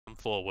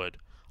forward.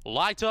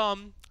 Light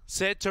on,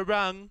 set to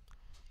run.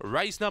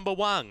 Race number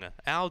 1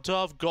 out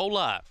of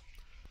Gawler.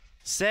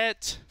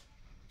 Set.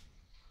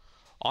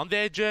 On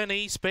their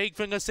journey, Speak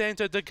from the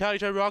centre,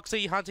 Dakota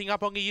Roxy hunting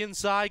up on the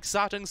inside.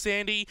 Sutton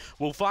Sandy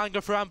will find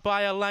the front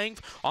by a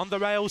length. On the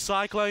rail,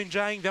 Cyclone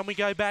Jane. Then we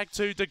go back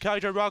to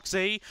Dakota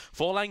Roxy.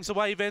 4 lengths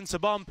away, then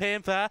Sabon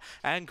Panther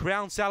and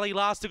Crown Sally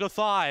last to the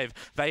 5.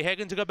 They head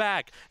into the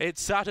back.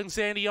 It's Sutton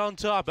Sandy on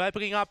top,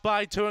 opening up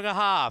by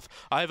 2.5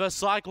 over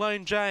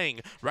Cyclone Jane.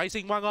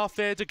 Racing one off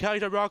there,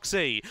 Dakota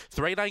Roxy.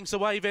 3 lengths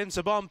away, then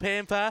Sabon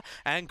Panther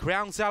and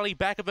Crown Sally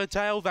back of the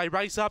tail. They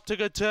race up to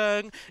the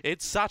turn.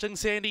 It's Sutton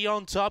Sandy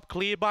on top,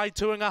 clear by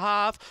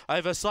 2.5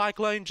 over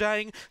Cyclone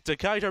Jane.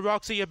 Dakota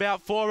Roxy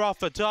about 4 off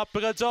the top,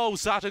 but it's all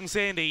Sutton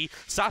Sandy.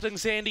 Sutton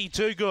Sandy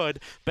too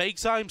good.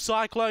 Beaks home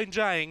Cyclone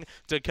Jane,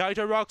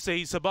 Dakota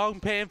Roxy,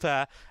 Sabong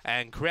Panther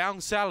and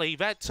Crown Sally.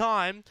 That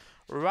time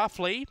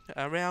roughly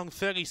around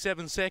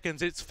 37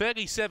 seconds. It's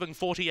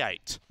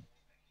 37:48.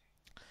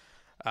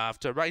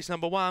 After race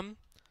number 1,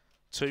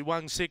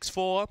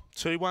 2164,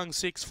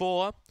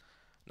 2164.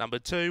 Number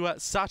 2,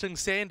 Sutton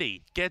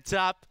Sandy gets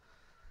up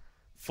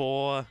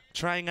for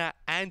trainer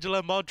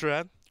Angela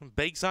Modra.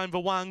 Beaks home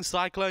for 1,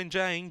 Cyclone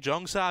Jane,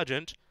 John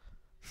Sargent.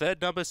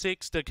 3rd, number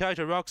 6,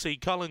 Dakota Roxy,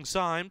 Colin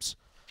Symes.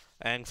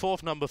 And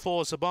 4th, number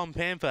 4, Sabon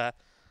Panther,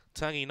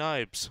 Tangy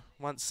Nobes.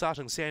 Once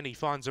Sutton Sandy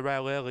finds a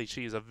rail early,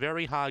 she is a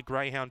very hard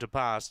greyhound to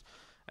pass,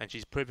 and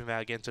she's proven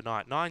that again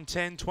tonight.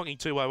 9:10,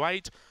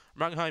 22:08.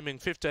 Run home in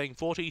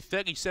 15:40,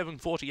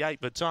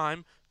 37:48 the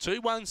time.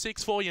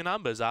 2164 your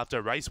numbers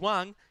after race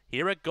 1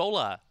 here at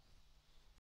Gawler.